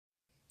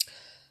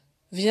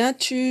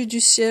Viens-tu du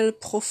ciel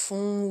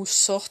profond ou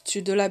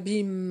sors-tu de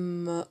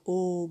l'abîme,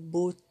 ô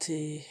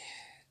beauté?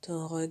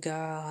 Ton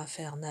regard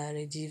infernal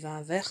et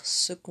divin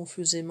verse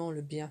confusément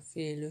le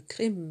bienfait et le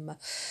crime,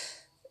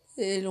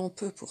 et l'on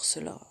peut pour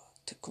cela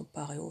te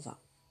comparer au vin.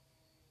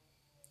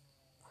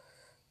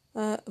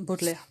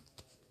 Baudelaire.